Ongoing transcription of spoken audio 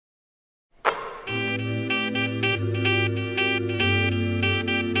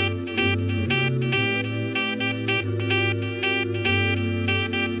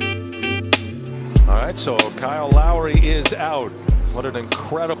So Kyle Lowry is out. What an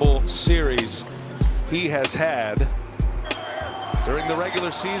incredible series he has had. During the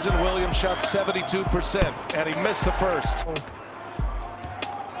regular season, Williams shot 72%, and he missed the first.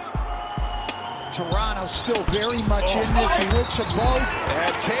 Toronto still very much in this. He looks at both.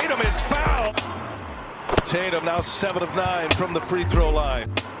 And Tatum is fouled. Tatum now 7 of 9 from the free throw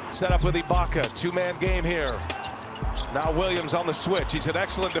line. Set up with Ibaka. Two-man game here. Now Williams on the switch. He's an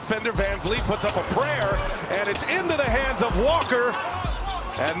excellent defender. Van Vliet puts up a prayer, and it's into the hands of Walker.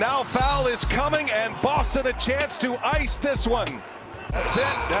 And now foul is coming, and Boston a chance to ice this one. That's it.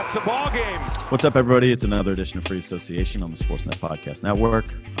 That's the ball game. What's up, everybody? It's another edition of Free Association on the Sportsnet Podcast Network.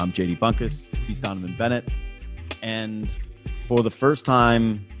 I'm JD Bunkus. He's Donnovan Bennett. And for the first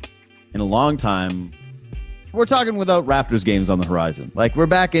time in a long time, we're talking without Raptors games on the horizon. Like, we're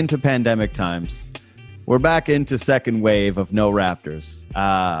back into pandemic times. We're back into second wave of no Raptors.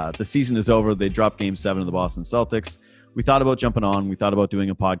 The season is over. They dropped Game 7 of the Boston Celtics. We thought about jumping on. We thought about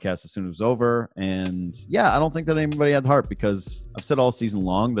doing a podcast as soon as it was over. And yeah, I don't think that anybody had the heart, because I've said all season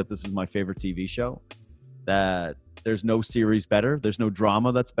long that this is my favorite TV show, that there's no series better. There's no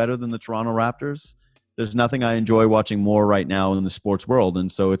drama that's better than the Toronto Raptors. There's nothing I enjoy watching more right now in the sports world.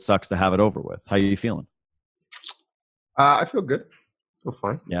 And so it sucks to have it over with. How are you feeling? I feel good. I feel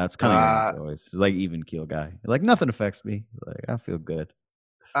fine. Yeah, it's kind of always. It's like even keel guy. Like, nothing affects me. Like, I feel good.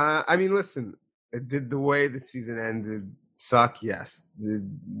 I mean, listen, did the way the season ended suck? Yes. Did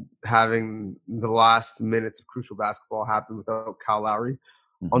having the last minutes of crucial basketball happen without Kyle Lowry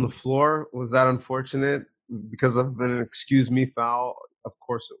on the floor, was that unfortunate because of an excuse me foul? Of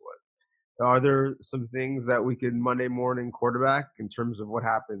course it would. Are there some things that we could Monday morning quarterback in terms of what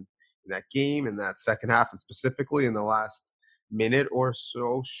happened in that game, in that second half, and specifically in the last minute or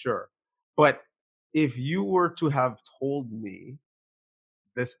so? Sure. But if you were to have told me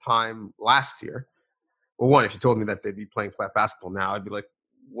this time last year, well, one, if you told me that they'd be playing flat basketball now, I'd be like,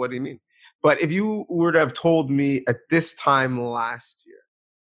 what do you mean? But if you were to have told me at this time last year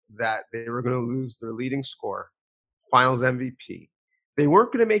that they were going to lose their leading scorer, finals MVP, they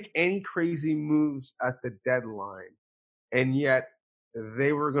weren't going to make any crazy moves at the deadline, and yet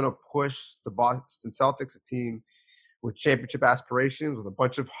they were going to push the Boston Celtics, a team with championship aspirations, with a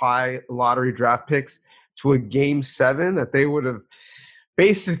bunch of high lottery draft picks, to a Game 7 that they would have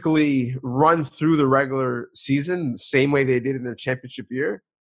basically run through the regular season the same way they did in their championship year,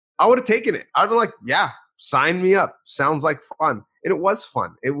 I would have taken it. I'd be like, yeah, sign me up. Sounds like fun. And it was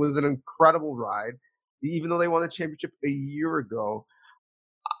fun. It was an incredible ride. Even though they won the championship a year ago,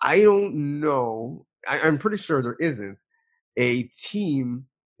 I don't know. I'm pretty sure there isn't a team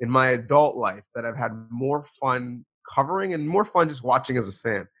in my adult life that I've had more fun covering and more fun just watching as a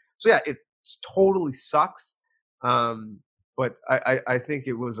fan. So yeah, it totally sucks. But I think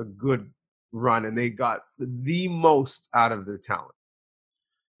it was a good run, and they got the most out of their talent.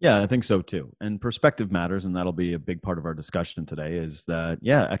 Yeah, I think so too. And perspective matters, and that'll be a big part of our discussion today, is that,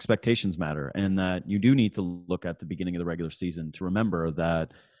 yeah, expectations matter, and that you do need to look at the beginning of the regular season to remember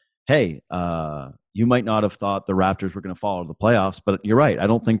that, hey, you might not have thought the Raptors were going to fall out of the playoffs, but you're right. I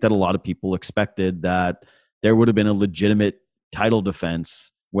don't think that a lot of people expected that there would have been a legitimate title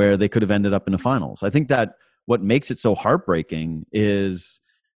defense where they could have ended up in the finals. I think that what makes it so heartbreaking is,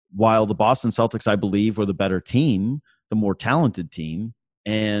 while the Boston Celtics, I believe, were the better team, the more talented team,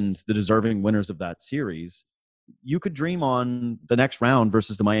 and the deserving winners of that series, you could dream on the next round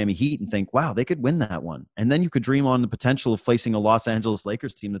versus the Miami Heat and think, wow, they could win that one. And then you could dream on the potential of facing a Los Angeles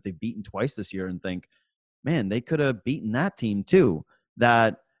Lakers team that they've beaten twice this year and think, man, they could have beaten that team too.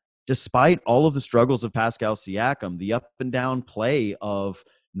 That despite all of the struggles of Pascal Siakam, the up and down play of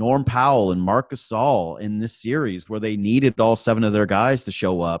Norm Powell and Marc Gasol in this series where they needed all 7 of their guys to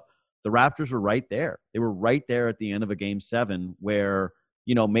show up, the Raptors were right there. They were right there at the end of a Game 7 where,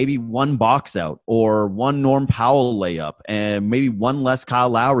 you know, maybe one box out or one Norm Powell layup and maybe one less Kyle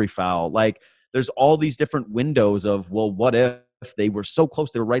Lowry foul. Like, there's all these different windows of, well, what if they were so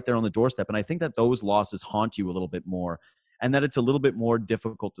close? They were right there on the doorstep. And I think that those losses haunt you a little bit more, and that it's a little bit more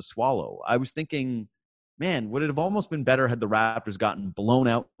difficult to swallow. I was thinking, man, would it have almost been better had the Raptors gotten blown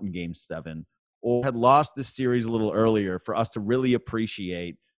out in Game 7 or had lost this series a little earlier for us to really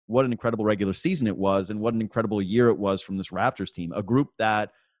appreciate what an incredible regular season it was and what an incredible year it was from this Raptors team, a group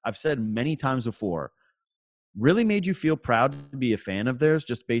that I've said many times before really made you feel proud to be a fan of theirs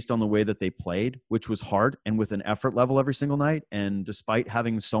just based on the way that they played, which was hard and with an effort level every single night. And despite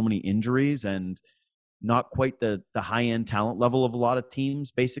having so many injuries and not quite the high-end talent level of a lot of teams,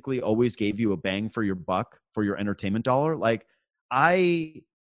 basically always gave you a bang for your buck, for your entertainment dollar. Like,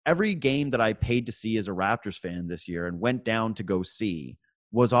 every game that I paid to see as a Raptors fan this year and went down to go see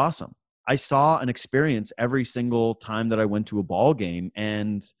was awesome. I saw an experience every single time that I went to a ball game.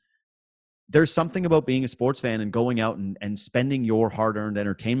 And there's something about being a sports fan and going out and spending your hard-earned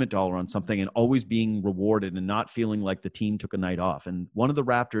entertainment dollar on something and always being rewarded and not feeling like the team took a night off. And one of the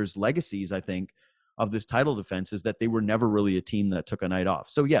Raptors' legacies, I think, of this title defense is that they were never really a team that took a night off.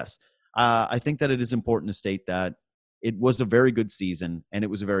 So yes, I think that it is important to state that it was a very good season and it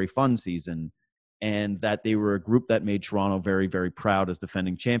was a very fun season, and that they were a group that made Toronto very, very proud as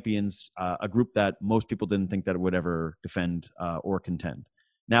defending champions, a group that most people didn't think that it would ever defend or contend.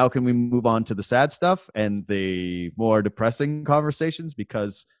 Now, can we move on to the sad stuff and the more depressing conversations?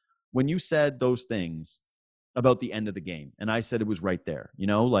 Because when you said those things about the end of the game, and I said it was right there,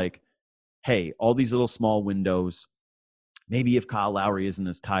 like, hey, all these little small windows, maybe if Kyle Lowry isn't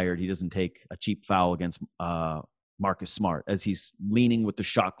as tired, he doesn't take a cheap foul against Marcus Smart as he's leaning with the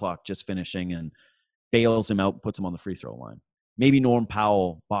shot clock just finishing and bails him out, puts him on the free throw line. Maybe Norm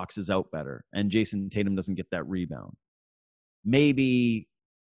Powell boxes out better and Jason Tatum doesn't get that rebound. Maybe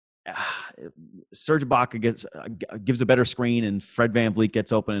Serge Ibaka gives a better screen and Fred VanVleet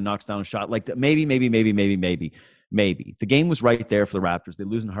gets open and knocks down a shot. Like maybe. The game was right there for the Raptors. They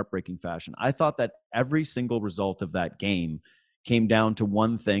lose in heartbreaking fashion. I thought that every single result of that game came down to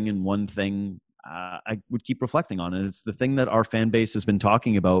one thing, and one thing I would keep reflecting on. And it's the thing that our fan base has been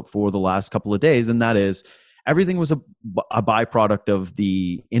talking about for the last couple of days, and that is everything was a byproduct of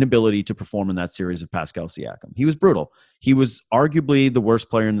the inability to perform in that series of Pascal Siakam. He was brutal. He was arguably the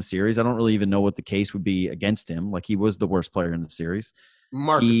worst player in the series. I don't really even know what the case would be against him. Like, he was the worst player in the series.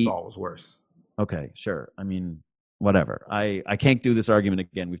 Marcus Gasol was worse. Okay, sure. I mean, whatever. I can't do this argument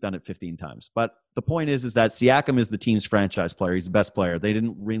again. We've done it 15 times. But the point is that Siakam is the team's franchise player. He's the best player. They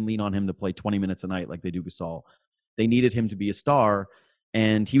didn't lean on him to play 20 minutes a night like they do Gasol. They needed him to be a star.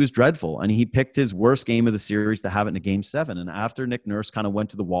 And he was dreadful. And he picked his worst game of the series to have it in a game 7. And after Nick Nurse kind of went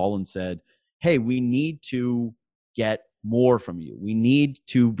to the wall and said, hey, we need to get more from you. We need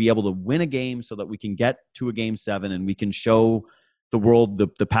to be able to win a game so that we can get to a game 7 and we can show the world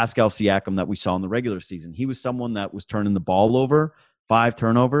the Pascal Siakam that we saw in the regular season. He was someone that was turning the ball over, 5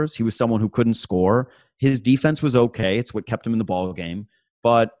 turnovers. He was someone who couldn't score. His defense was okay. It's what kept him in the ball game.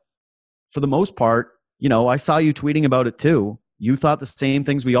 But for the most part, I saw you tweeting about it too. You thought the same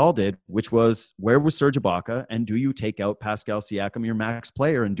things we all did, which was, where was Serge Ibaka? And do you take out Pascal Siakam, your max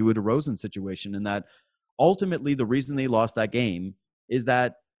player, and do a DeRozan situation? And that ultimately the reason they lost that game is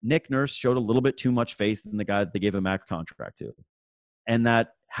that Nick Nurse showed a little bit too much faith in the guy that they gave a max contract to. And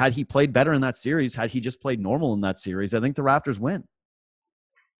that had he played better in that series, had he just played normal in that series, I think the Raptors win.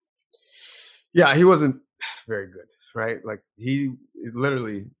 Yeah, he wasn't very good, right? Like, he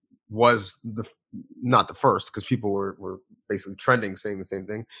literally was not the first, because people were basically trending saying the same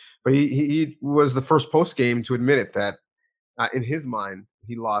thing, but he was the first post game to admit it, that in his mind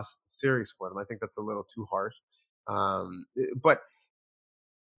he lost the series for them. I think that's a little too harsh, but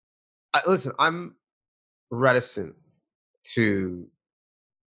listen, I'm reticent to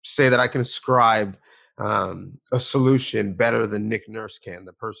say that I can ascribe a solution better than Nick Nurse can,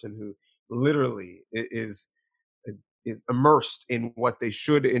 the person who literally is immersed in what they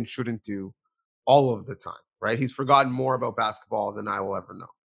should and shouldn't do all of the time, right? He's forgotten more about basketball than I will ever know.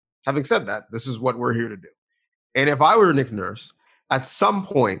 Having said that, this is what we're here to do. And if I were Nick Nurse, at some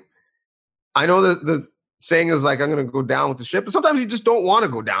point, I know that the saying is like, I'm going to go down with the ship, but sometimes you just don't want to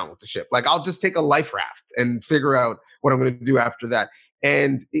go down with the ship. Like, I'll just take a life raft and figure out what I'm going to do after that.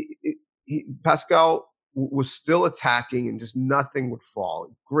 And Pascal was still attacking and just nothing would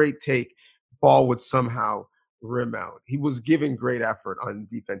fall. Great take. Ball would somehow rim out. He was giving great effort on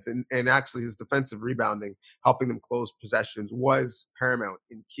defense. And actually his defensive rebounding, helping them close possessions, was paramount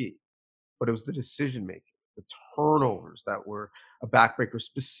and key. But it was the decision-making, the turnovers that were a backbreaker,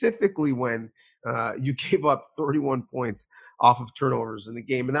 specifically when you gave up 31 points off of turnovers in the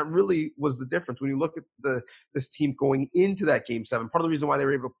game. And that really was the difference. When you look at this team going into that game 7, part of the reason why they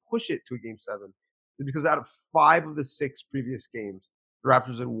were able to push it to a game 7 is because out of 5 of the 6 previous games, the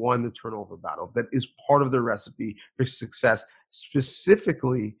Raptors had won the turnover battle. That is part of their recipe for success,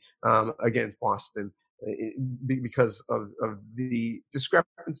 specifically against Boston, because of the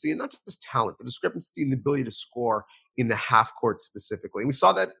discrepancy, and not just talent, the discrepancy in the ability to score in the half court specifically. And we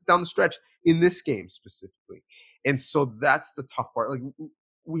saw that down the stretch in this game specifically. And so that's the tough part. Like,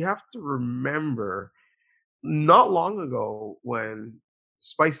 we have to remember, not long ago when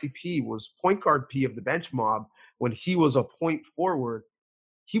Spicy P was point guard P of the bench mob, when he was a point forward,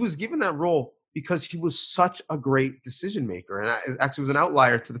 he was given that role because he was such a great decision maker. And it actually was an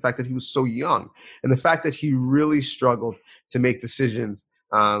outlier to the fact that he was so young. And the fact that he really struggled to make decisions,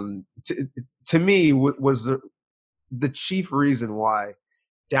 to me, was the chief reason why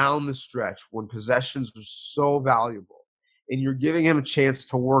down the stretch when possessions are so valuable and you're giving him a chance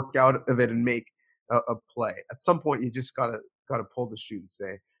to work out of it and make a play, at some point you just gotta pull the chute and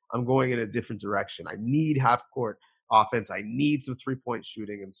say, I'm going in a different direction. I need half court offense. I need some 3-point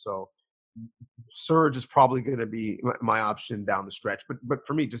shooting. And so Serge is probably going to be my option down the stretch. But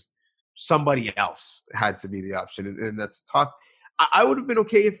for me, just somebody else had to be the option, and that's tough. I would have been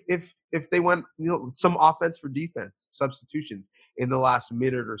okay if they went, some offense for defense substitutions in the last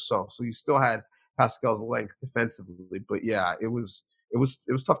minute or so. So you still had Pascal's length defensively, but yeah, it was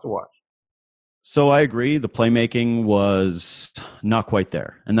tough to watch. So I agree. The playmaking was not quite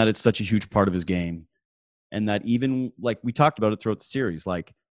there, and that it's such a huge part of his game, and that even like we talked about it throughout the series,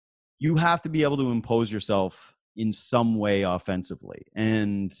 like you have to be able to impose yourself in some way offensively,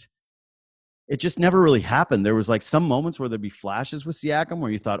 and it just never really happened. There was like some moments where there'd be flashes with Siakam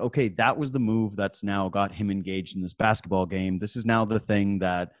where you thought, okay, that was the move that's now got him engaged in this basketball game. This is now the thing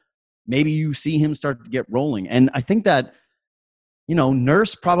that maybe you see him start to get rolling. And I think that,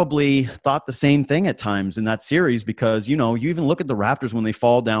 Nurse probably thought the same thing at times in that series because, you even look at the Raptors when they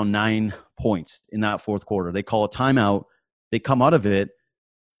fall down 9 points in that fourth quarter. They call a timeout. They come out of it.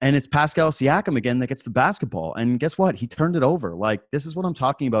 And it's Pascal Siakam again that gets the basketball. And guess what? He turned it over. Like, this is what I'm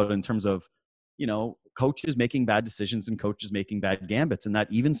talking about in terms of, coaches making bad decisions and coaches making bad gambits. And that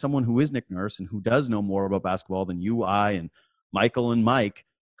even someone who is Nick Nurse and who does know more about basketball than you, I, and Michael and Mike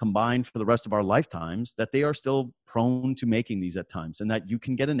combined for the rest of our lifetimes, that they are still prone to making these at times, and that you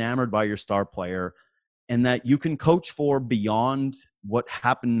can get enamored by your star player and that you can coach for beyond what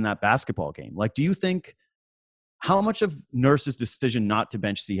happened in that basketball game. Like, do you think how much of Nurse's decision not to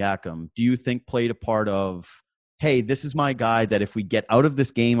bench Siakam do you think played a part of, hey, this is my guy that if we get out of this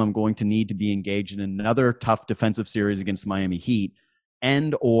game, I'm going to need to be engaged in another tough defensive series against the Miami Heat,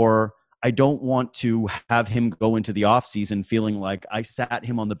 and or I don't want to have him go into the offseason feeling like I sat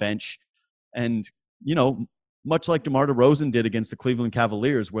him on the bench and, much like DeMar DeRozan did against the Cleveland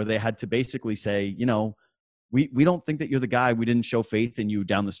Cavaliers, where they had to basically say, we don't think that you're the guy. We didn't show faith in you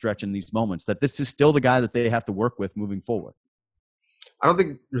down the stretch in these moments, that this is still the guy that they have to work with moving forward. I don't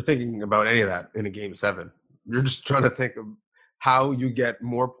think you're thinking about any of that in a game 7. You're just trying to think of how you get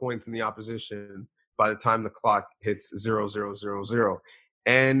more points in the opposition by the time the clock hits 0-0-0-0.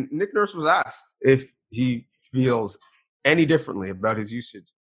 And Nick Nurse was asked if he feels any differently about his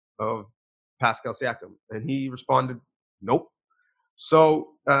usage of Pascal Siakam, and he responded, nope.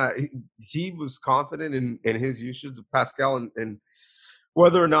 So he was confident in his usage of Pascal, and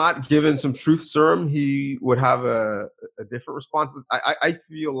whether or not, given some truth serum, he would have a different response. I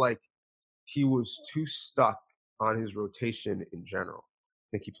feel like he was too stuck on his rotation in general. I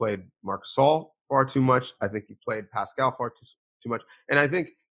think he played Marc Gasol far too much. I think he played Pascal far too much. And I think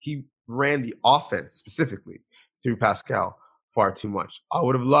he ran the offense specifically through Pascal far too much. I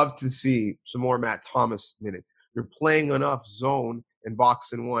would have loved to see some more Matt Thomas minutes. You're playing enough zone and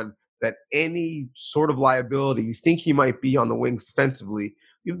box and one that any sort of liability you think he might be on the wings defensively,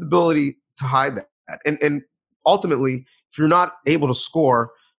 you have the ability to hide that. And ultimately, if you're not able to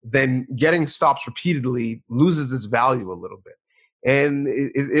score, then getting stops repeatedly loses its value a little bit. And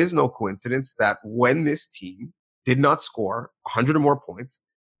it is no coincidence that when this team did not score 100 or more points,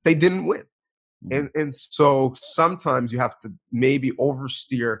 they didn't win. And so sometimes you have to maybe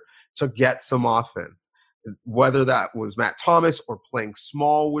oversteer to get some offense, whether that was Matt Thomas or playing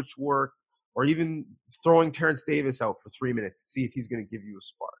small, which worked, or even throwing Terrence Davis out for 3 minutes to see if he's going to give you a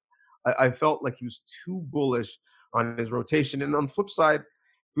spark. I felt like he was too bullish on his rotation. And on the flip side,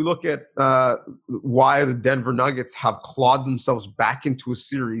 if we look at why the Denver Nuggets have clawed themselves back into a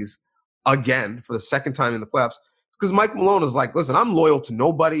series again for the second time in the playoffs, it's because Mike Malone is like, listen, I'm loyal to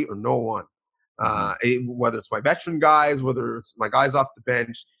nobody or no one. Whether it's my veteran guys, whether it's my guys off the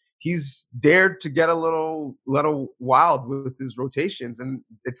bench, he's dared to get a little wild with his rotations, and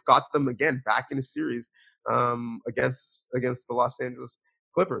it's got them again back in a series against the Los Angeles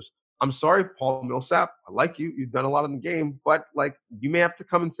Clippers. I'm sorry, Paul Millsap. I like you. You've done a lot in the game, but like you may have to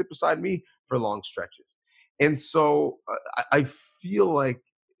come and sit beside me for long stretches. And so I feel like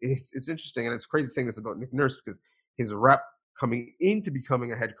it's interesting, and it's crazy saying this about Nick Nurse because his rep coming into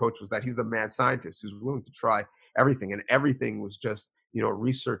becoming a head coach was that he's the mad scientist who's willing to try everything, and everything was just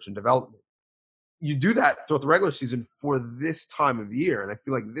research and development. You do that throughout the regular season for this time of year, and I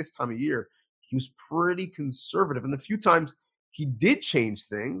feel like this time of year he was pretty conservative, and the few times he did change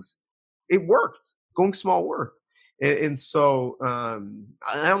things, it worked. Going small worked. And so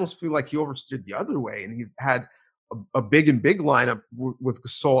I almost feel like he oversteered the other way, and he had a big lineup with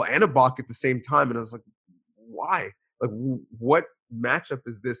Gasol and Ibaka at the same time. And I was like, why? Like, what matchup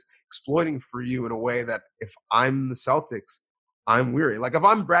is this exploiting for you in a way that if I'm the Celtics, I'm weary. Like if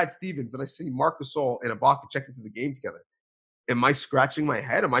I'm Brad Stevens and I see Marc Gasol and Ibaka check into the game together, am I scratching my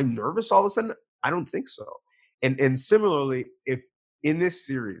head? Am I nervous all of a sudden? I don't think so. And similarly, if in this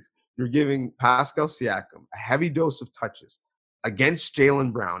series you're giving Pascal Siakam a heavy dose of touches against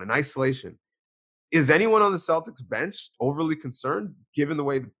Jaylen Brown in isolation, is anyone on the Celtics bench overly concerned given the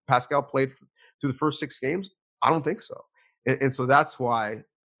way Pascal played through the first 6 games? I don't think so. And so that's why,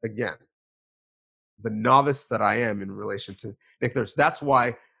 again, the novice that I am in relation to Nick Nurse, that's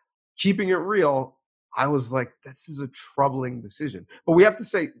why keeping it real, I was like, this is a troubling decision. But we have to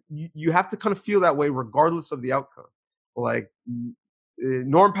say, you have to kind of feel that way regardless of the outcome. Like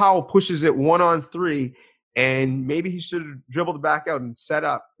Norm Powell pushes it 1-on-3, and maybe he should have dribbled it back out and set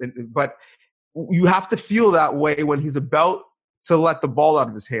up. But you have to feel that way when he's about to let the ball out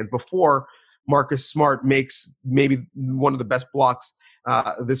of his hands before Marcus Smart makes maybe one of the best blocks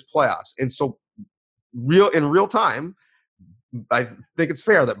this playoffs. And so in real time, I think it's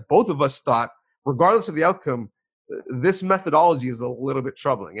fair that both of us thought, regardless of the outcome, this methodology is a little bit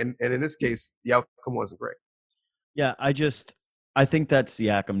troubling. And in this case, the outcome wasn't great. Yeah, I think that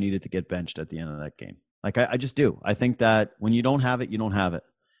Siakam needed to get benched at the end of that game. Like I just do. I think that when you don't have it, you don't have it.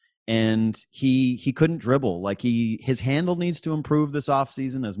 And he couldn't dribble. Like his handle needs to improve this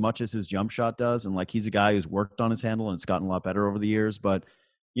offseason as much as his jump shot does. And like he's a guy who's worked on his handle and it's gotten a lot better over the years. But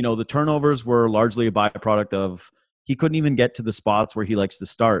the turnovers were largely a byproduct of he couldn't even get to the spots where he likes to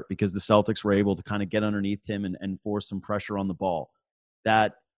start because the Celtics were able to kind of get underneath him and force some pressure on the ball.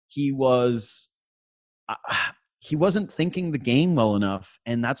 That he wasn't thinking the game well enough.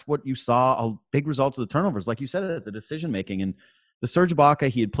 And that's what you saw, a big result of the turnovers. Like you said, the decision making. And the Serge Ibaka,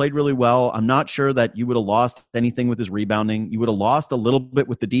 he had played really well. I'm not sure that you would have lost anything with his rebounding. You would have lost a little bit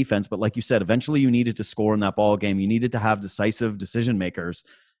with the defense. But like you said, eventually you needed to score in that ball game. You needed to have decisive decision makers.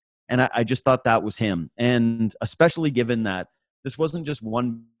 And I just thought that was him. And especially given that this wasn't just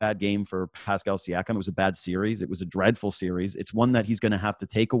one bad game for Pascal Siakam. It was a bad series. It was a dreadful series. It's one that he's going to have to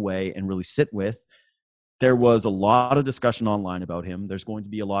take away and really sit with. There was a lot of discussion online about him. There's going to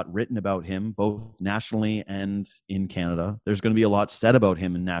be a lot written about him, both nationally and in Canada. There's going to be a lot said about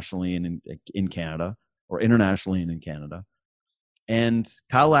him nationally and in Canada, or internationally and in Canada. And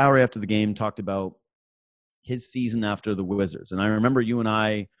Kyle Lowry, after the game, talked about his season after the Wizards. And I remember you and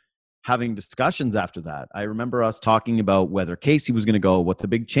I having discussions after that. I remember us talking about whether Casey was going to go, what the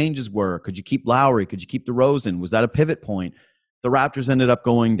big changes were. Could you keep Lowry? Could you keep DeRozan? Was that a pivot point? The Raptors ended up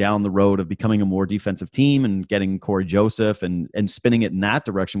going down the road of becoming a more defensive team and getting Corey Joseph and spinning it in that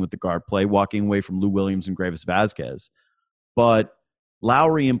direction with the guard play, walking away from Lou Williams and Gravis Vasquez. But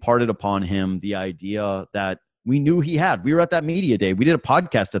Lowry imparted upon him the idea that we knew he had. We were at that media day. We did a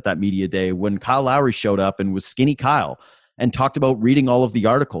podcast at that media day when Kyle Lowry showed up and was skinny Kyle and talked about reading all of the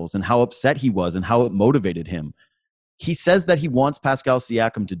articles and how upset he was and how it motivated him. He says that he wants Pascal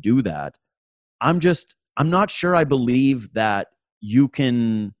Siakam to do that. I'm not sure I believe that you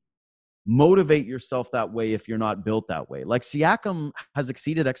can motivate yourself that way if you're not built that way. Like Siakam has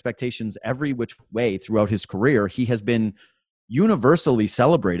exceeded expectations every which way throughout his career. He has been universally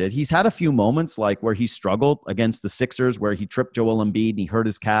celebrated. He's had a few moments like where he struggled against the Sixers, where he tripped Joel Embiid and he hurt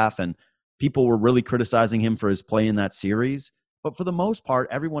his calf, and people were really criticizing him for his play in that series. But for the most part,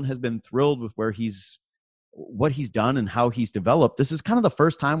 everyone has been thrilled with what he's done and how he's developed. This is kind of the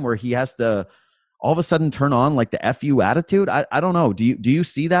first time where he has to all of a sudden turn on like the FU attitude. I don't know. Do you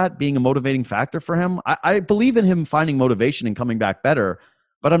see that being a motivating factor for him? I believe in him finding motivation and coming back better,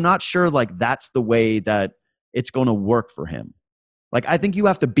 but I'm not sure like that's the way that it's going to work for him. Like, I think you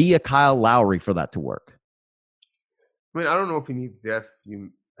have to be a Kyle Lowry for that to work. I mean, I don't know if he needs the FU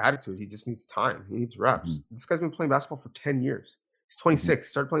attitude. He just needs time. He needs reps. Mm-hmm. This guy's been playing basketball for 10 years. He's 26.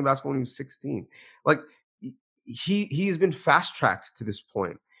 Started playing basketball when he was 16. Like, he's been fast-tracked to this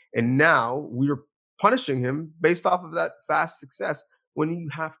point. And now we're punishing him based off of that fast success when you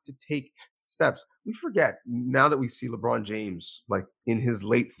have to take steps. We forget now that we see LeBron James like in his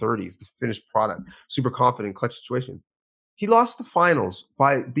late 30s, the finished product, super confident, clutch situation. He lost the finals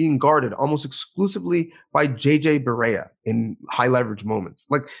by being guarded almost exclusively by JJ Barea in high leverage moments.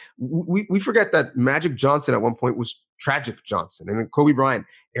 Like we forget that Magic Johnson at one point was Tragic Johnson, and then Kobe Bryant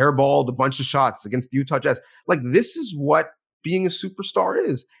airballed a bunch of shots against the Utah Jazz. Like, this is what being a superstar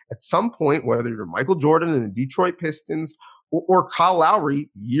is. At some point, whether you're Michael Jordan and the Detroit Pistons or Kyle Lowry,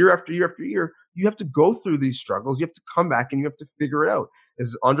 year after year after year, you have to go through these struggles. You have to come back and you have to figure it out.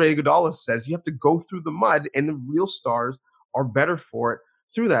 As Andre Iguodala says, you have to go through the mud, and the real stars are better for it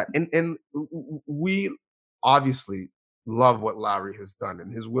through that. And we obviously love what Lowry has done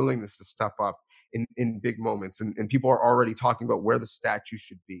and his willingness to step up in big moments. And people are already talking about where the statue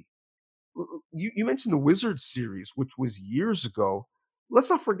should be. You mentioned the Wizards series, which was years ago. Let's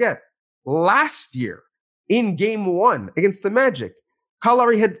not forget, last year in game 1 against the Magic, Kyle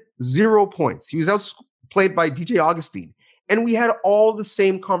Lowry had 0 points. He was outplayed by DJ Augustine. And we had all the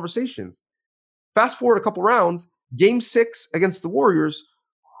same conversations. Fast forward a couple rounds, game 6 against the Warriors,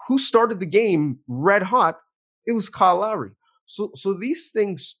 who started the game red hot? It was Kyle Lowry. So these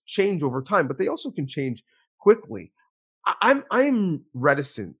things change over time, but they also can change quickly. I'm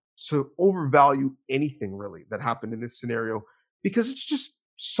reticent to overvalue anything really that happened in this scenario because it's just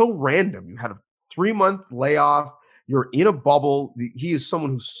so random. You had a 3-month layoff. You're in a bubble. He is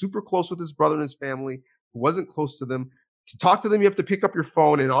someone who's super close with his brother and his family, who wasn't close to them. To talk to them, you have to pick up your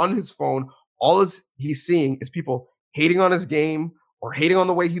phone, and on his phone, all he's seeing is people hating on his game or hating on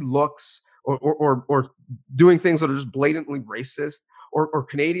the way he looks or doing things that are just blatantly racist or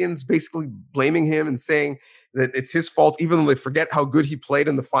Canadians basically blaming him and saying that it's his fault, even though they forget how good he played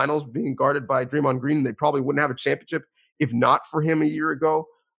in the finals being guarded by Draymond Green. They probably wouldn't have a championship if not for him a year ago.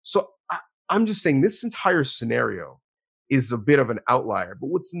 So I'm just saying this entire scenario is a bit of an outlier. But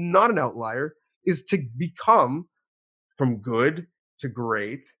what's not an outlier is to become from good to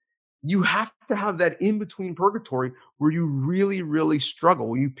great. You have to have that in-between purgatory where you really, really struggle,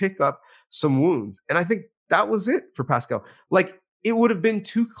 where you pick up some wounds. And I think that was it for Pascal. Like, it would have been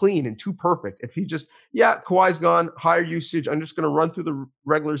too clean and too perfect if he just, Kawhi's gone, higher usage. I'm just going to run through the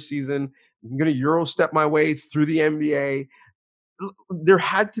regular season. I'm going to Euro step my way through the NBA. There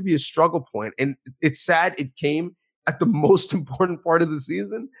had to be a struggle point, and it's sad it came at the most important part of the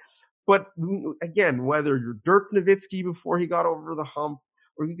season. But again, whether you're Dirk Nowitzki before he got over the hump,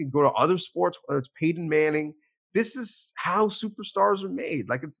 or you can go to other sports, whether it's Peyton Manning, this is how superstars are made.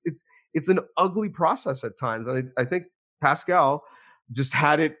 Like it's an ugly process at times, and I think Pascal just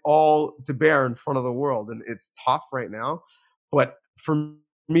had it all to bear in front of the world, and it's tough right now. But for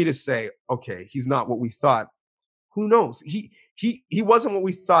me to say, okay, he's not what we thought, who knows? He wasn't what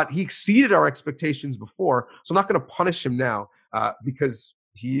we thought. He exceeded our expectations before, so I'm not going to punish him now because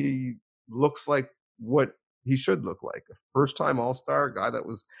he looks like what he should look like. A first-time All-Star, guy that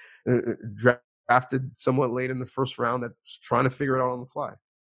was drafted somewhat late in the first round that's trying to figure it out on the fly.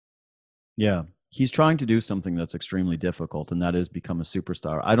 Yeah, he's trying to do something that's extremely difficult, and that is become a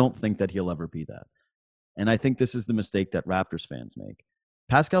superstar. I don't think that he'll ever be that. And I think this is the mistake that Raptors fans make.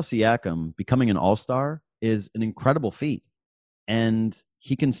 Pascal Siakam becoming an all-star is an incredible feat. And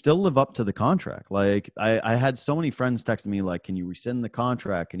he can still live up to the contract. Like I had so many friends texting me like, can you rescind the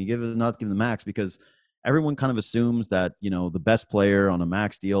contract? Can you not give the max? Because everyone kind of assumes that, the best player on a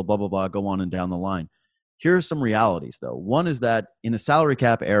max deal, blah, blah, blah, go on and down the line. Here are some realities, though. One is that in a salary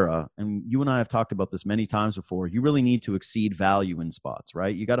cap era, and you and I have talked about this many times before, you really need to exceed value in spots,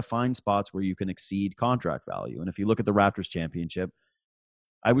 right? You got to find spots where you can exceed contract value. And if you look at the Raptors championship,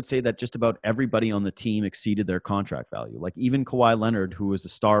 I would say that just about everybody on the team exceeded their contract value. Like even Kawhi Leonard, who was a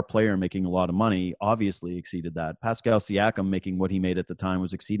star player making a lot of money, obviously exceeded that. Pascal Siakam making what he made at the time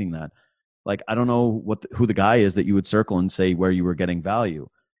was exceeding that. Like, I don't know who the guy is that you would circle and say where you were getting value.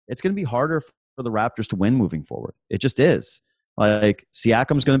 It's going to be harder for the Raptors to win moving forward. It just is. Like,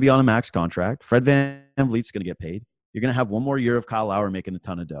 Siakam's going to be on a max contract. Fred VanVleet's going to get paid. You're going to have one more year of Kyle Lowry making a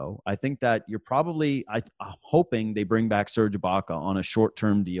ton of dough. I think that you're probably I'm hoping they bring back Serge Ibaka on a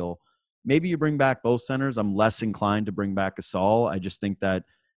short-term deal. Maybe you bring back both centers. I'm less inclined to bring back Gasol. I just think that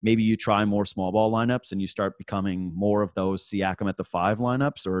maybe you try more small ball lineups and you start becoming more of those Siakam at the 5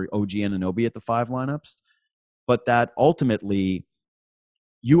 lineups or OG Anunoby at the 5 lineups. But that ultimately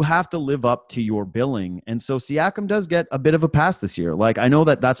you have to live up to your billing. And so Siakam does get a bit of a pass this year. Like, I know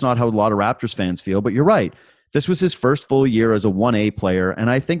that that's not how a lot of Raptors fans feel, but you're right. This was his first full year as a 1A player, and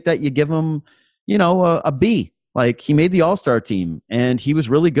I think that you give him, a B. Like, he made the All-Star team, and he was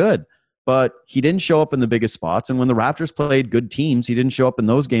really good, but he didn't show up in the biggest spots. And when the Raptors played good teams, he didn't show up in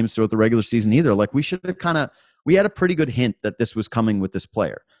those games throughout the regular season either. Like, we had a pretty good hint that this was coming with this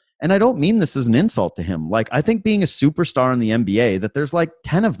player. And I don't mean this as an insult to him. Like, I think being a superstar in the NBA, that there's like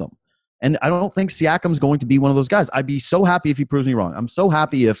 10 of them. And I don't think Siakam's going to be one of those guys. I'd be so happy if he proves me wrong. I'm so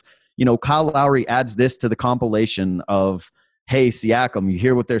happy if Kyle Lowry adds this to the compilation of, hey, Siakam, you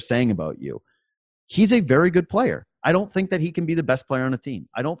hear what they're saying about you. He's a very good player. I don't think that he can be the best player on a team.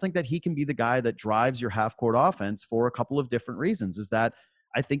 I don't think that he can be the guy that drives your half-court offense for a couple of different reasons. Is that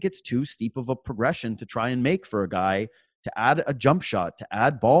I think it's too steep of a progression to try and make for a guy to add a jump shot, to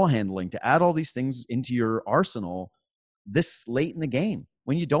add ball handling, to add all these things into your arsenal this late in the game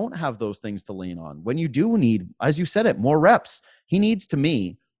when you don't have those things to lean on. When you do need, as you said it, more reps. He needs, to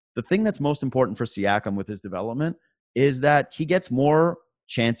me, the thing that's most important for Siakam with his development is that he gets more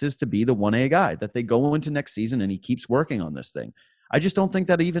chances to be the 1A guy, that they go into next season and he keeps working on this thing. I just don't think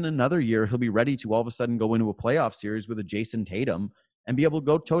that even another year he'll be ready to all of a sudden go into a playoff series with a Jason Tatum and be able to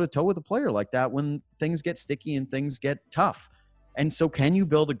go toe-to-toe with a player like that when things get sticky and things get tough. And so can you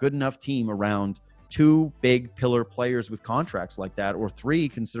build a good enough team around two big pillar players with contracts like that, or three,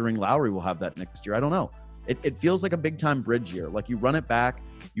 considering Lowry will have that next year? I don't know. It feels like a big-time bridge year. Like you run it back,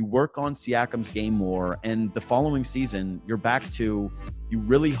 you work on Siakam's game more, and the following season, you're back to, you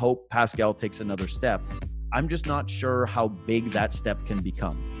really hope Pascal takes another step. I'm just not sure how big that step can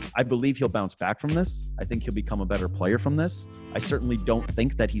become. I believe he'll bounce back from this. I think he'll become a better player from this. I certainly don't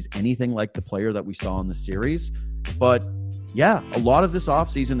think that he's anything like the player that we saw in the series. But yeah, a lot of this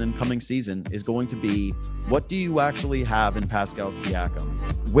offseason and coming season is going to be, what do you actually have in Pascal Siakam?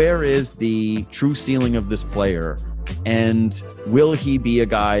 Where is the true ceiling of this player? And will he be a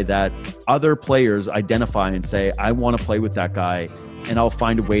guy that other players identify and say, I want to play with that guy, and I'll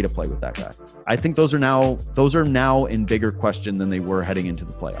find a way to play with that guy? I think those are now in bigger question than they were heading into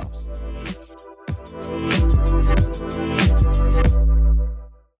the playoffs.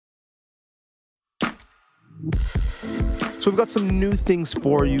 So we've got some new things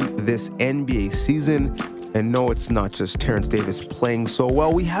for you this NBA season. And no, it's not just Terrence Davis playing so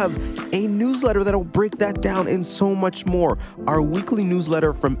well. We have a newsletter that'll break that down and so much more. Our weekly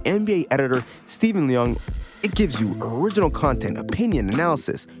newsletter from NBA editor Stephen Leung. It gives you original content, opinion,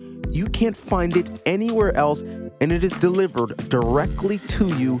 analysis. You can't find it anywhere else, and it is delivered directly to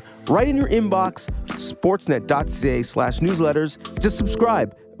you right in your inbox, sportsnet.ca/newsletters. Just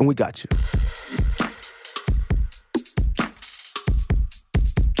subscribe, and we got you.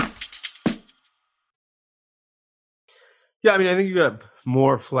 Yeah, I mean, I think you got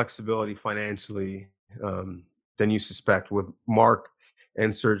more flexibility financially than you suspect, with Mark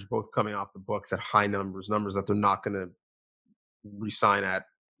and Serge both coming off the books at high numbers that they're not going to re-sign at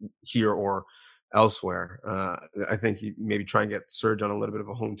here or elsewhere. I think you maybe try and get Serge on a little bit of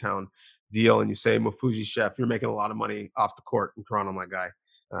a hometown deal, and you say, Mafuzi Chef, you're making a lot of money off the court in Toronto, my guy.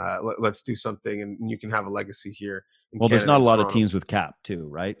 Let's do something, and you can have a legacy here. Well, there's not a lot of teams with cap too,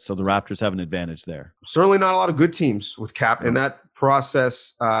 right? So the Raptors have an advantage there. Certainly not a lot of good teams with cap, and that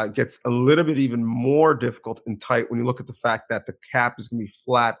process gets a little bit even more difficult and tight when you look at the fact that the cap is going to be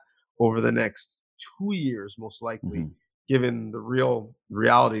flat over the next 2 years, most likely, given the real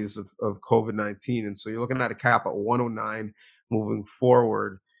realities of COVID-19. And so you're looking at a cap at 109 moving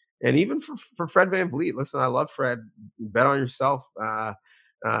forward. And even for Fred VanVleet, listen, I love Fred. Bet on yourself.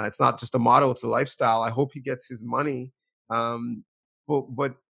 It's not just a motto, it's a lifestyle. I hope he gets his money.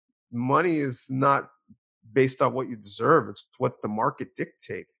 But money is not based on what you deserve. It's what the market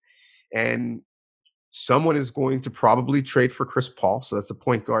dictates. And someone is going to probably trade for Chris Paul. So that's a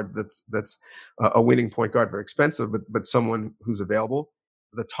point guard that's a winning point guard, very expensive, but someone who's available.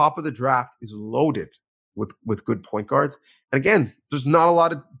 The top of the draft is loaded with good point guards. And again, there's not a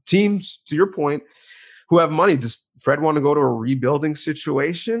lot of teams, to your point, who have money. Does Fred want to go to a rebuilding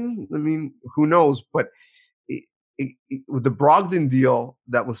situation? I mean, who knows? But with the Brogdon deal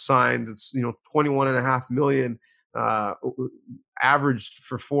that was signed, it's $21.5 million averaged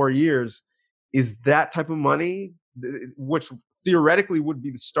for 4 years. Is that type of money, which theoretically would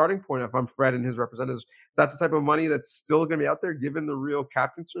be the starting point if I'm Fred and his representatives, that's the type of money that's still going to be out there given the real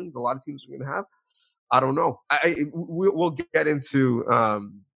cap concerns a lot of teams are going to have? I don't know. We'll get into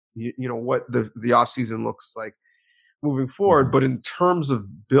what the offseason looks like moving forward. But in terms of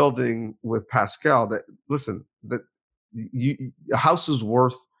building with Pascal, a house is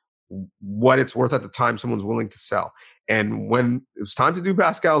worth what it's worth at the time someone's willing to sell. And when it's time to do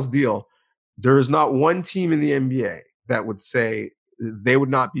Pascal's deal, there is not one team in the NBA that would say they would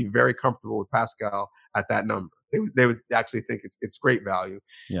not be very comfortable with Pascal at that number. They would actually think it's great value.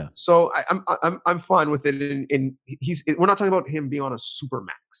 Yeah. So I'm fine with it. And we're not talking about him being on a super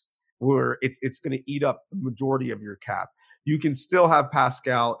max where it's going to eat up the majority of your cap. You can still have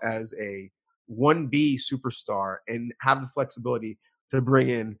Pascal as a 1B superstar and have the flexibility to bring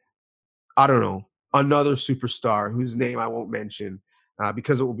in, I don't know, another superstar whose name I won't mention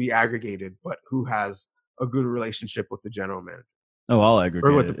because it will be aggregated, but who has a good relationship with the general manager. Oh, I'll aggregate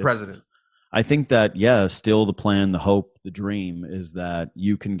or with the president. I think that, still the plan, the hope, the dream is that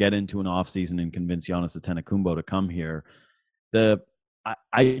you can get into an offseason and convince Giannis Antetokounmpo to come here.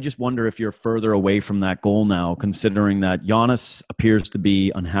 I just wonder if you're further away from that goal now, considering that Giannis appears to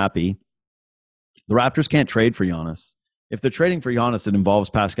be unhappy. The Raptors can't trade for Giannis. If they're trading for Giannis, it involves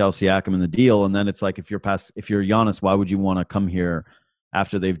Pascal Siakam in the deal, and then it's like if you're Giannis, why would you want to come here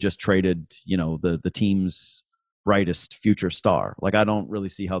after they've just traded, the team's brightest future star? Like, I don't really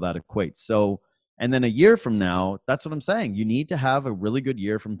see how that equates. So, and then a year from now, that's what I'm saying. You need to have a really good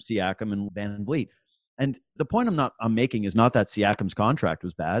year from Siakam and VanVleet. And the point I'm making is not that Siakam's contract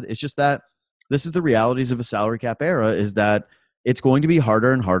was bad. It's just that this is the realities of a salary cap era, is that it's going to be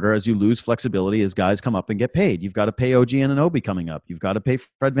harder and harder as you lose flexibility as guys come up and get paid. You've got to pay OG Anunoby coming up. You've got to pay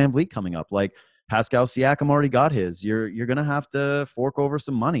Fred VanVleet coming up. Like Pascal Siakam already got his. You're going to have to fork over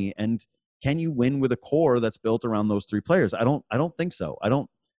some money. And can you win with a core that's built around those three players? I don't think so. I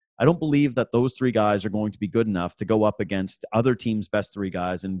don't believe that those three guys are going to be good enough to go up against other teams' best three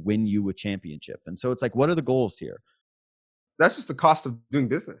guys and win you a championship. And so it's like, what are the goals here? That's just the cost of doing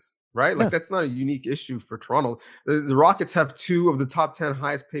business, right? Like that's not a unique issue for Toronto. The Rockets have 2 of the top 10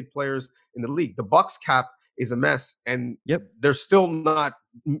 highest paid players in the league. The Bucks cap is a mess, and they're still not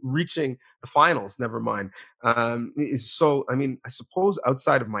reaching the finals. Never mind. So, I mean, I suppose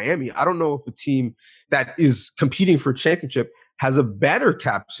outside of Miami, I don't know if a team that is competing for a championship has a better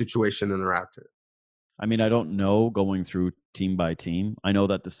cap situation than the Raptors. I mean, I don't know going through team by team. I know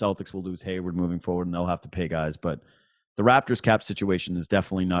that the Celtics will lose Hayward moving forward and they'll have to pay guys, but the Raptors cap situation is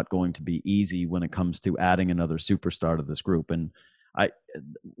definitely not going to be easy when it comes to adding another superstar to this group. And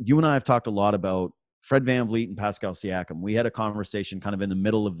you and I have talked a lot about Fred VanVleet and Pascal Siakam. We had a conversation kind of in the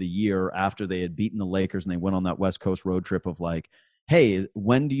middle of the year after they had beaten the Lakers and they went on that West Coast road trip of like, hey,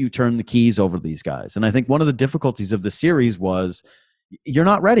 when do you turn the keys over to these guys? And I think one of the difficulties of the series was you're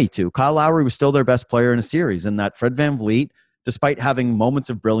not ready to. Kyle Lowry was still their best player in a series, and that Fred VanVleet, despite having moments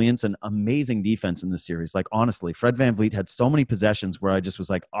of brilliance and amazing defense in this series, like honestly, Fred VanVleet had so many possessions where I just was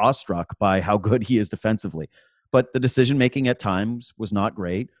like awestruck by how good he is defensively. But the decision-making at times was not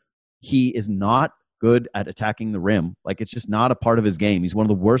great. He is not good at attacking the rim. Like it's just not a part of his game. He's one of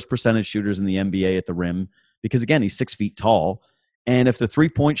the worst percentage shooters in the NBA at the rim because, again, he's 6 feet tall. And if the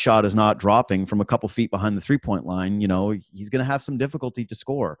three-point shot is not dropping from a couple feet behind the three-point line, you know, he's going to have some difficulty to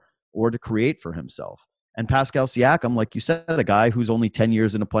score or to create for himself. And Pascal Siakam, like you said, a guy who's only 10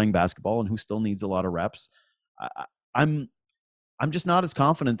 years into playing basketball and who still needs a lot of reps. I'm just not as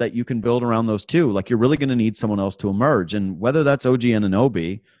confident that you can build around those two. Like you're really going to need someone else to emerge. And whether that's OG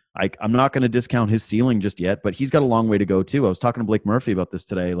Anunoby, I'm not going to discount his ceiling just yet, but he's got a long way to go too. I was talking to Blake Murphy about this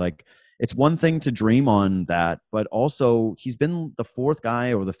today. Like it's one thing to dream on that, but also he's been the 4th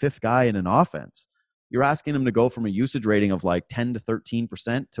guy or the 5th guy in an offense. You're asking him to go from a usage rating of like 10 to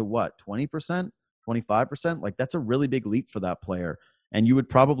 13% to what, 20%, 25%? Like that's a really big leap for that player. And you would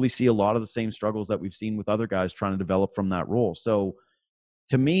probably see a lot of the same struggles that we've seen with other guys trying to develop from that role. So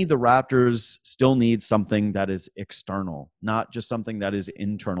to me, the Raptors still need something that is external, not just something that is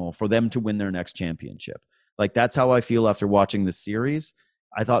internal for them to win their next championship. Like that's how I feel after watching this series.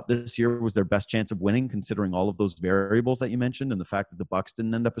 I thought this year was their best chance of winning, considering all of those variables that you mentioned and the fact that the Bucks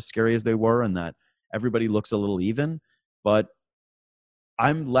didn't end up as scary as they were and that everybody looks a little even. But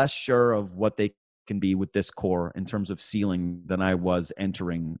I'm less sure of what they can be with this core in terms of ceiling than I was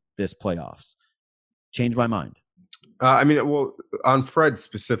entering this playoffs. Changed my mind. I mean, well, on Fred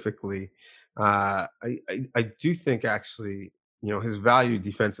specifically, I do think actually, you know, his value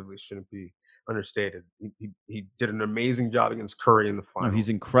defensively shouldn't be understated. He did an amazing job against Curry in the final. No, he's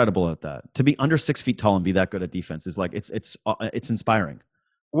incredible at that. To be under 6 feet tall and be that good at defense is like it's inspiring.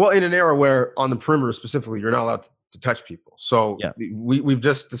 Well, in an era where on the perimeter specifically, you're not allowed to touch people. So we've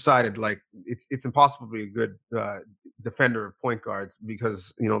just decided like it's impossible to be a good defender of point guards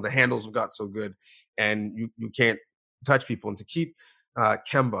because, you know, the handles have got so good and you can't touch people. And to keep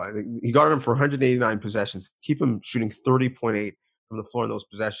Kemba, he got him for 189 possessions. Keep him shooting 30.8 from the floor in those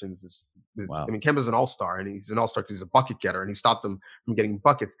possessions is wow. I mean, Kemba's an all-star, and he's an all-star because he's a bucket getter, and he stopped them from getting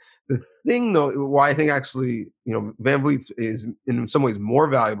buckets. The thing, though, why I think actually, you know, VanVleet is in some ways more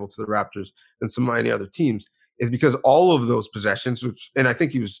valuable to the Raptors than so many other teams is because all of those possessions, and I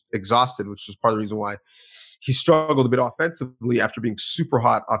think he was exhausted, which was part of the reason why he struggled a bit offensively after being super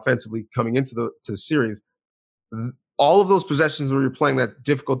hot offensively coming into the series. All of those possessions where you're playing that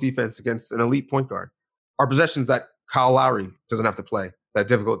difficult defense against an elite point guard are possessions that Kyle Lowry doesn't have to play that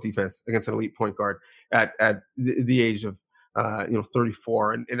difficult defense against an elite point guard at the age of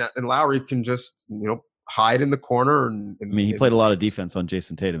 34, and Lowry can just, you know, hide in the corner. And I mean, he played a lot of defense on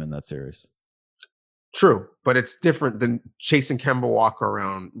Jason Tatum in that series. True, but it's different than chasing Kemba Walker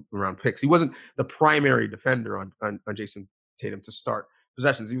around picks. He wasn't the primary defender on Jason Tatum to start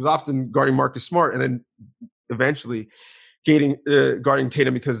possessions. He was often guarding Marcus Smart, and then eventually guarding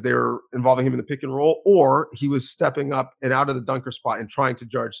Tatum because they were involving him in the pick and roll, or he was stepping up and out of the dunker spot and trying to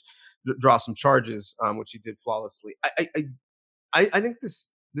draw some charges, which he did flawlessly. I think this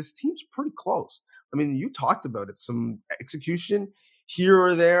team's pretty close. I mean, you talked about it, some execution here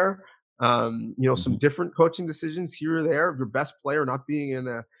or there, some different coaching decisions here or there, your best player not being in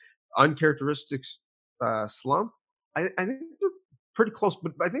a uncharacteristic slump. I think pretty close,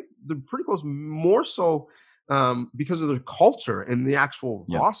 but I think they're pretty close more so because of their culture and the actual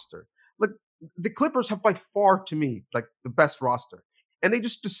roster. Like the Clippers have by far, to me, like the best roster. And they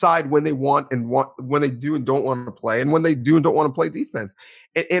just decide when they when they do and don't want to play, and when they do and don't want to play defense.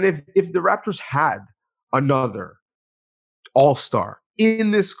 And if the Raptors had another all-star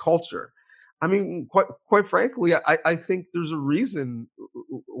in this culture, I mean, quite frankly, I think there's a reason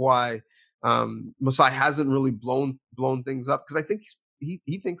why Masai hasn't really blown things up, because I think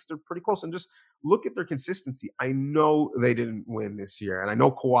he thinks they're pretty close. And just look at their consistency. I know they didn't win this year, and I know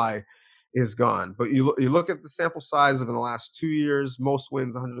Kawhi is gone, but you look at the sample size of in the last 2 years, most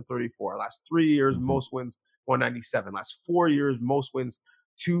wins 134. Last 3 years, most wins 197. Last 4 years, most wins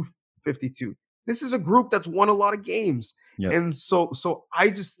 252. This is a group that's won a lot of games, and so I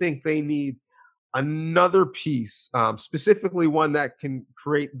just think they need another piece, specifically one that can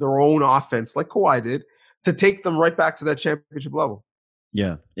create their own offense, like Kawhi did, to take them right back to that championship level.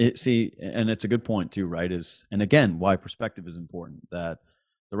 Yeah, and it's a good point too, right? And again, why perspective is important. That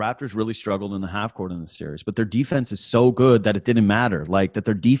the Raptors really struggled in the half court in the series, but their defense is so good that it didn't matter. Like that,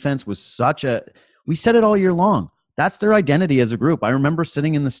 their defense was we said it all year long. That's their identity as a group. I remember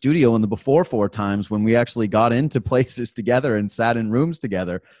sitting in the studio in the before 4 times when we actually got into places together and sat in rooms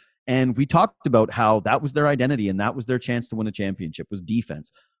together. And we talked about how that was their identity and that was their chance to win a championship, was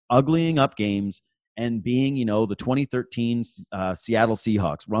defense, uglying up games and being, the 2013 Seattle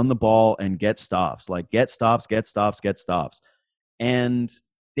Seahawks, run the ball and get stops, get stops. And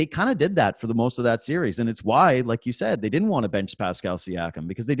they kind of did that for the most of that series. And it's why, like you said, they didn't want to bench Pascal Siakam,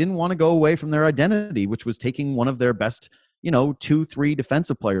 because they didn't want to go away from their identity, which was taking one of their best, 2-3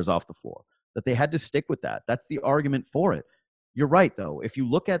 defensive players off the floor, that they had to stick with that. That's the argument for it. You're right, though. If you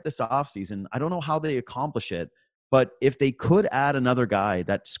look at this offseason, I don't know how they accomplish it, but if they could add another guy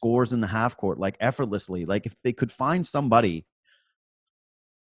that scores in the half court, effortlessly, if they could find somebody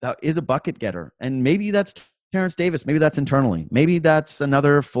that is a bucket getter, and maybe that's Terrence Davis, maybe that's internally, maybe that's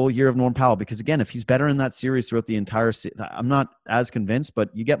another full year of Norm Powell, because again, if he's better in that series throughout the entire I'm not as convinced, but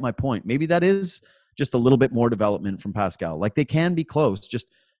you get my point. Maybe that is just a little bit more development from Pascal. They can be close. Just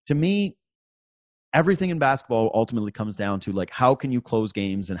to me, everything in basketball ultimately comes down to how can you close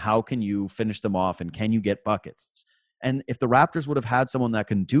games and how can you finish them off and can you get buckets? And if the Raptors would have had someone that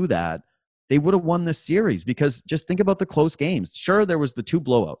can do that, they would have won this series, because just think about the close games. Sure, there was the 2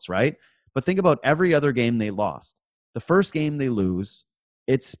 blowouts, right? But think about every other game they lost. The first game they lose,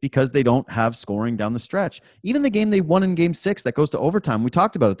 it's because they don't have scoring down the stretch. Even the game they won in game 6 that goes to overtime, we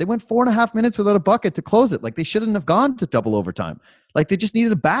talked about it. They went 4.5 minutes without a bucket to close it. They shouldn't have gone to double overtime. They just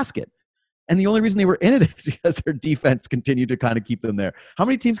needed a basket. And the only reason they were in it is because their defense continued to kind of keep them there. How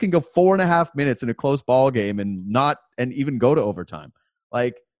many teams can go 4.5 minutes in a close ball game and even go to overtime?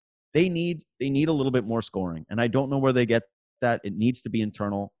 They need a little bit more scoring. And I don't know where they get that. It needs to be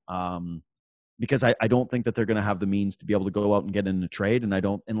internal, because I don't think that they're going to have the means to be able to go out and get in a trade.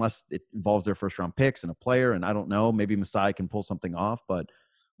 And unless it involves their first round picks and a player, and I don't know, maybe Masai can pull something off, but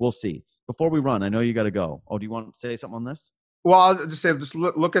we'll see. Before we run, I know you got to go. Oh, do you want to say something on this? Well, I'll just say,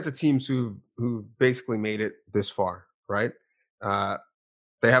 look at the teams who basically made it this far, right?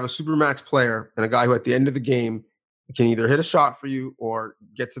 They have a supermax player and a guy who at the end of the game can either hit a shot for you or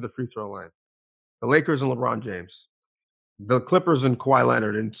get to the free throw line. The Lakers and LeBron James. The Clippers and Kawhi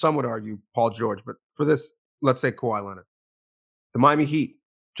Leonard, and some would argue Paul George, but for this, let's say Kawhi Leonard. The Miami Heat,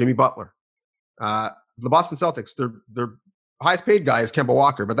 Jimmy Butler. The Boston Celtics, their highest paid guy is Kemba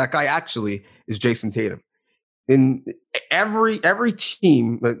Walker, but that guy actually is Jason Tatum. In every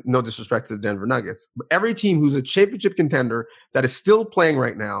team, no disrespect to the Denver Nuggets, but every team who's a championship contender that is still playing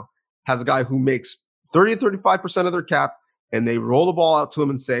right now has a guy who makes 30 to 35% of their cap, and they roll the ball out to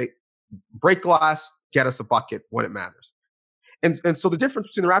him and say, break glass, get us a bucket when it matters. And so the difference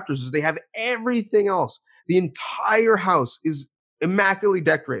between the Raptors is they have everything else. The entire house is immaculately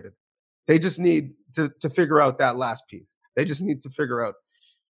decorated. They just need to figure out that last piece. They just need to figure out,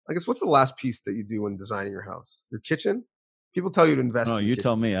 I guess, what's the last piece that you do when designing your house? Your kitchen? People tell you to invest in you kitchen.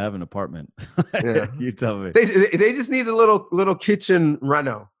 tell me. I have an apartment. Yeah. You tell me. They just need a little kitchen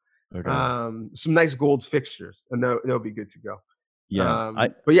reno. Okay. Some nice gold fixtures, and they'll be good to go. Yeah.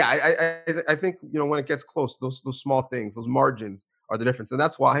 I think, when it gets close, those small things, those margins are the difference. And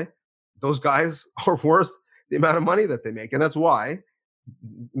that's why those guys are worth the amount of money that they make. And that's why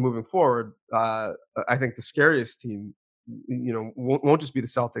moving forward, I think the scariest team, won't just be the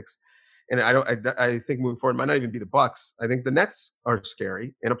Celtics. And I think moving forward, it might not even be the Bucks. I think the Nets are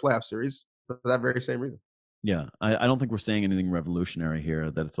scary in a playoff series for that very same reason. Yeah, I don't think we're saying anything revolutionary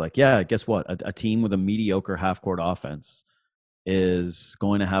here. That it's guess what? A team with a mediocre half-court offense is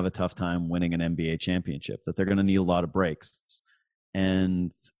going to have a tough time winning an NBA championship, that they're going to need a lot of breaks.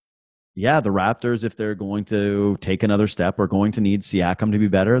 And yeah, the Raptors, if they're going to take another step, are going to need Siakam to be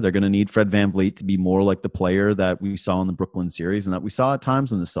better. They're going to need Fred VanVleet to be more like the player that we saw in the Brooklyn series and that we saw at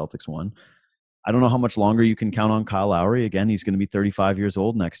times in the Celtics one. I don't know how much longer you can count on Kyle Lowry. Again, he's going to be 35 years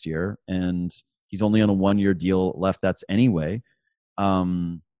old next year, and he's only on a 1-year deal left. That's anyway.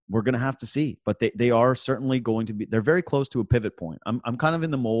 We're going to have to see, but they are certainly going to be. They're very close to a pivot point. I'm kind of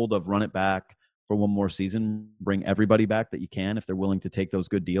in the mold of run it back for one more season, bring everybody back that you can if they're willing to take those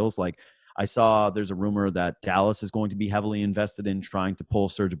good deals. Like I saw, there's a rumor that Dallas is going to be heavily invested in trying to pull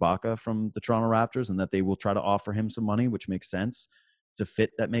Serge Ibaka from the Toronto Raptors, and that they will try to offer him some money, which makes sense. It's a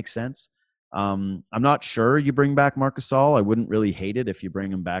fit that makes sense. I'm not sure you bring back Marc Gasol. I wouldn't really hate it if you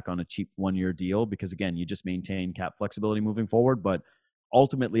bring him back on a cheap 1-year deal, because again, you just maintain cap flexibility moving forward. But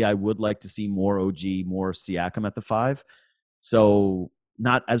ultimately, I would like to see more OG, more Siakam at the 5. So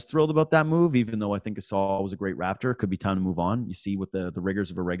not as thrilled about that move, even though I think Gasol was a great Raptor. Could be time to move on. You see what the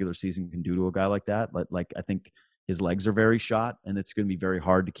rigors of a regular season can do to a guy like that. Like I think his legs are very shot, and it's going to be very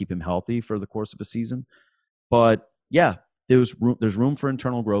hard to keep him healthy for the course of a season. But yeah, there's room for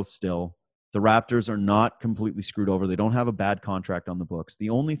internal growth still. The Raptors are not completely screwed over. They don't have a bad contract on the books. The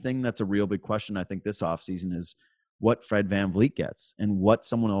only thing that's a real big question, I think, this offseason is what Fred VanVleet gets and what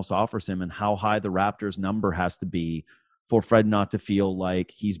someone else offers him, and how high the Raptors number has to be for Fred not to feel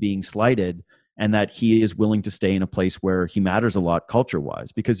like he's being slighted, and that he is willing to stay in a place where he matters a lot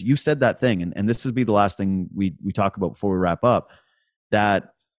culture-wise. Because you said that thing, and this will be the last thing we talk about before we wrap up,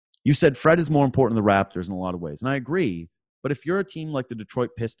 that you said Fred is more important than the Raptors in a lot of ways. And I agree, but if you're a team like the Detroit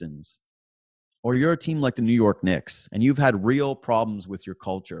Pistons, or you're a team like the New York Knicks, and you've had real problems with your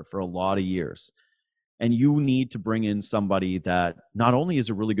culture for a lot of years, and you need to bring in somebody that not only is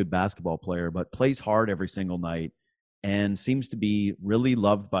a really good basketball player, but plays hard every single night and seems to be really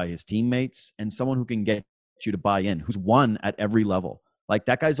loved by his teammates, and someone who can get you to buy in, who's won at every level. Like,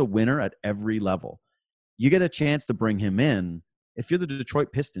 that guy's a winner at every level. You get a chance to bring him in. If you're the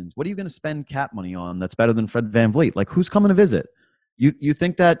Detroit Pistons, what are you going to spend cap money on that's better than Fred VanVleet? Like, who's coming to visit? You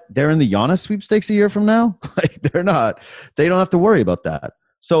think that they're in the Giannis sweepstakes a year from now? Like, they're not. They don't have to worry about that.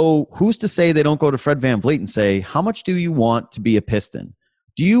 So who's to say they don't go to Fred VanVleet and say, how much do you want to be a Piston?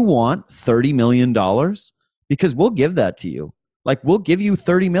 Do you want $30 million? Because we'll give that to you. Like, we'll give you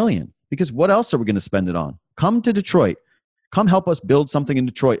 $30 million, because what else are we going to spend it on? Come to Detroit. Come help us build something in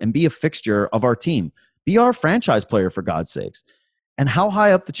Detroit and be a fixture of our team. Be our franchise player, for God's sakes. And how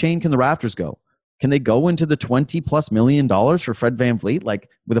high up the chain can the Raptors go? Can they go into the $20+ million for Fred VanVleet, like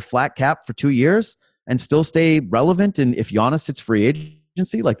with a flat cap for 2 years, and still stay relevant? And if Giannis hits free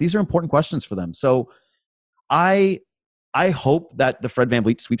agency, like, these are important questions for them. So I hope that the Fred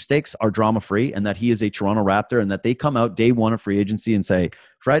VanVleet sweepstakes are drama-free, and that he is a Toronto Raptor, and that they come out day one of free agency and say,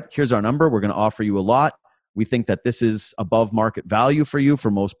 Fred, here's our number. We're going to offer you a lot. We think that this is above market value for you for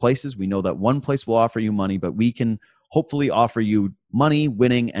most places. We know that one place will offer you money, but we can hopefully offer you money,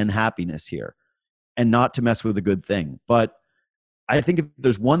 winning, and happiness here, and not to mess with a good thing. But I think if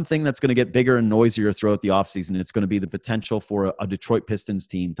there's one thing that's going to get bigger and noisier throughout the offseason, it's going to be the potential for a Detroit Pistons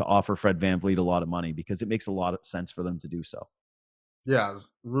team to offer Fred VanVleet a lot of money, because it makes a lot of sense for them to do so. Yeah, it was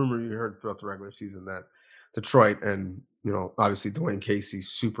a rumor you heard throughout the regular season that Detroit and, obviously Dwayne Casey's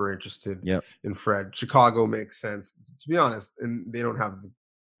super interested in Fred. Chicago makes sense, to be honest, and they don't have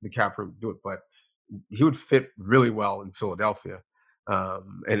the cap room to do it, but he would fit really well in Philadelphia.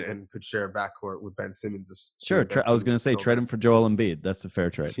 And could share a backcourt with Ben Simmons. Sure, I was going to say trade him for Joel Embiid. That's a fair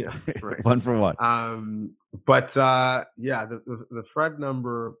trade. Yeah, right. 1 for 1. The Fred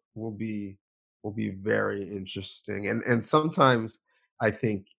number will be very interesting. And sometimes I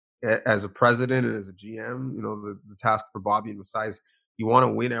think, as a president and as a GM, the task for Bobby and Masai is, you want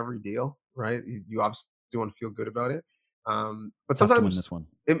to win every deal, right? You obviously want to feel good about it. But sometimes this one.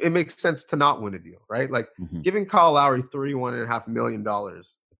 It makes sense to not win a deal, right? Like, giving Kyle Lowry $31.5 million at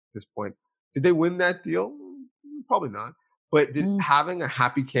this point. Did they win that deal? Probably not. But did having a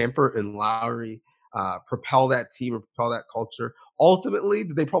happy camper in Lowry propel that team or propel that culture? Ultimately,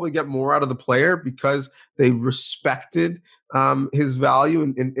 did they probably get more out of the player because they respected his value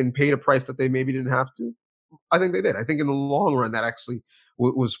and paid a price that they maybe didn't have to? I think they did. I think in the long run, that actually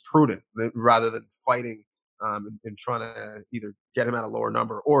was prudent, rather than fighting and trying to either get him at a lower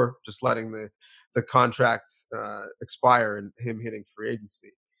number or just letting the contract expire and him hitting free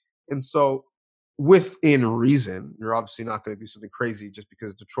agency. And so, within reason, you're obviously not going to do something crazy just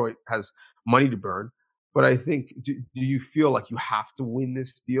because Detroit has money to burn. But I think, do you feel like you have to win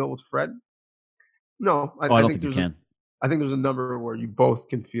this deal with Fred? No, I don't think you can. I think there's a number where you both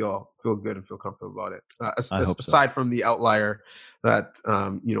can feel good and feel comfortable about it. I hope aside so. from the outlier that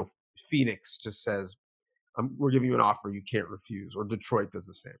Phoenix just says, we're giving you an offer you can't refuse, or Detroit does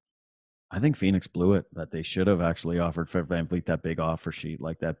the same. I think Phoenix blew it, that they should have actually offered Fred VanVleet that big offer sheet,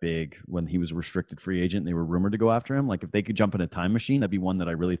 like that big when he was a restricted free agent. They were rumored to go after him. Like if they could jump in a time machine, that'd be one that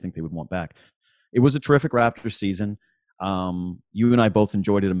I really think they would want back. It was a terrific Raptors season. You and I both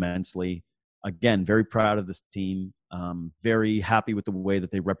enjoyed it immensely. Again, very proud of this team. Very happy with the way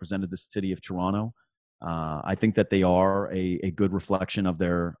that they represented the city of Toronto. I think that they are a good reflection of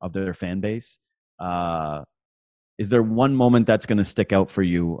their fan base. Is there one moment that's going to stick out for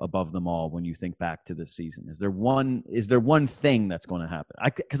you above them all when you think back to this season? Is there one thing that's going to happen?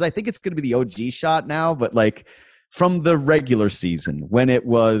 Because I think it's going to be the OG shot now, but like from the regular season when it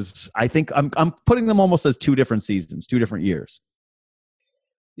was, I think I'm putting them almost as two different seasons, 2 different years.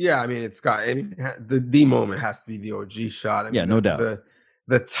 Yeah, I mean, the moment has to be the OG shot. I mean, no doubt.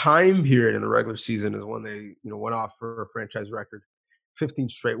 The time period in the regular season is when they went off for a franchise record. 15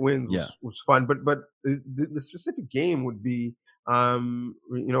 straight wins was fun, but the specific game would be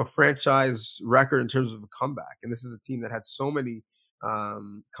franchise record in terms of a comeback. And this is a team that had so many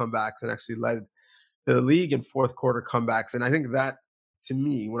comebacks and actually led the league in fourth quarter comebacks. And I think that, to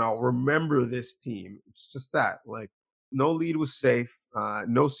me, when I'll remember this team, it's just that, like, no lead was safe,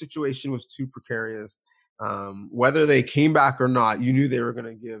 no situation was too precarious. Whether they came back or not, you knew they were going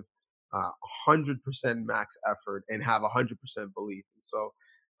to give 100% max effort and have 100% belief. And so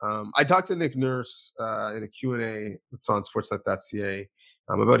I talked to Nick Nurse in a Q&A that's on sportsnet.ca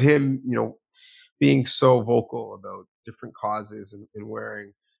about him, being so vocal about different causes and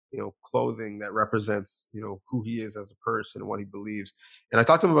wearing, clothing that represents, who he is as a person and what he believes. And I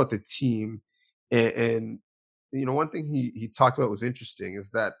talked to him about the team. And one thing he talked about was interesting is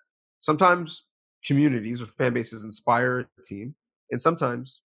that sometimes communities or fan bases inspire a team, and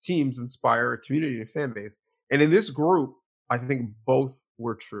sometimes teams inspire a community and fan base. And in this group, I think both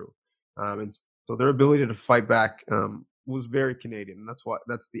were true. And so their ability to fight back was very Canadian. And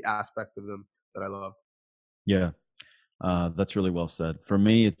that's the aspect of them that I love. Yeah, that's really well said. For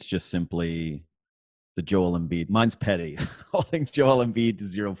me, it's just simply the Joel Embiid. Mine's petty. Holding Joel Embiid to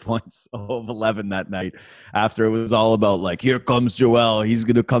 0 points of 11 that night after it was all about like, here comes Joel. He's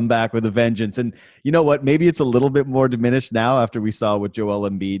going to come back with a vengeance. And you know what? Maybe it's a little bit more diminished now after we saw what Joel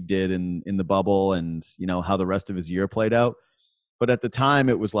Embiid did in the bubble and, how the rest of his year played out. But at the time,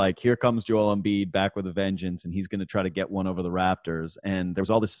 it was like, here comes Joel Embiid back with a vengeance, and he's going to try to get one over the Raptors. And there was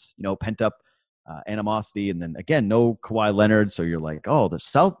all this, pent up animosity, and then again, no Kawhi Leonard. So you're like, oh, the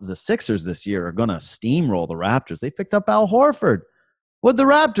Sixers this year are gonna steamroll the Raptors. They picked up Al Horford. What'd the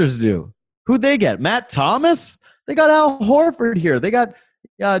Raptors do? Who'd they get? Matt Thomas? They got Al Horford here. They got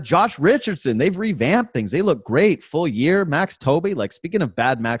Josh Richardson. They've revamped things. They look great. Full year. Max Toby. Like, speaking of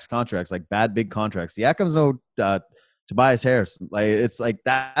bad max contracts, like bad big contracts, Siakam's no Tobias Harris. Like, it's like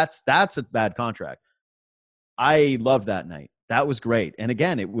that's a bad contract. I love that night. That was great. And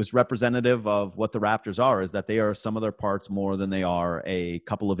again, it was representative of what the Raptors are, is that they are some of their parts more than they are a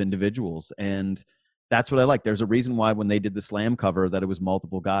couple of individuals. And that's what I like. There's a reason why when they did the Slam cover that it was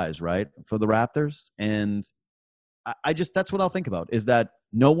multiple guys, right, for the Raptors. And I just, that's what I'll think about, is that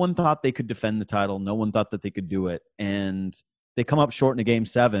no one thought they could defend the title. No one thought that they could do it. And they come up short in a game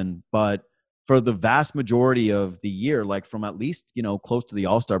 7, but for the vast majority of the year, like from at least, close to the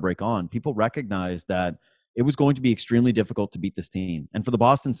All-Star break on, people recognized that it was going to be extremely difficult to beat this team. And for the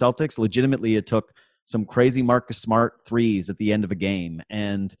Boston Celtics, legitimately, it took some crazy Marcus Smart threes at the end of a game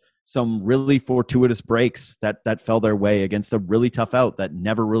and some really fortuitous breaks that fell their way against a really tough out that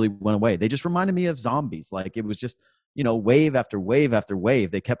never really went away. They just reminded me of zombies. Like, it was just, wave after wave after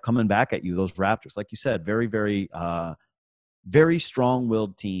wave. They kept coming back at you, those Raptors. Like you said, very, very, very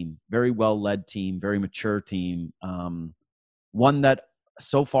strong-willed team, very well-led team, very mature team. One that,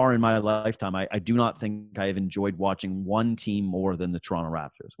 so far in my lifetime, I do not think I have enjoyed watching one team more than the Toronto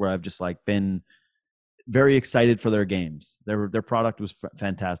Raptors, where I've just been very excited for their games. Their product was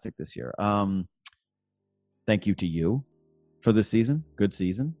fantastic this year. Thank you to you for this season. Good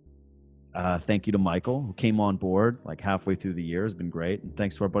season. Thank you to Michael, who came on board like halfway through the year. Has been great. And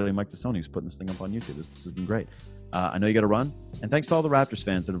thanks to our buddy Mike Tassoni, who's putting this thing up on YouTube. This has been great. I know you got to run. And thanks to all the Raptors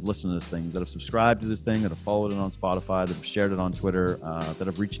fans that have listened to this thing, that have subscribed to this thing, that have followed it on Spotify, that have shared it on Twitter, that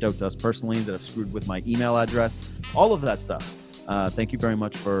have reached out to us personally, that have screwed with my email address, all of that stuff. Thank you very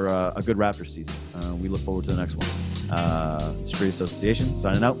much for a good Raptors season. We look forward to the next one. Street Association,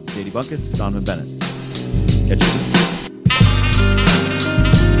 signing out. JD Bunkus, Donnovan Bennett. Catch you soon.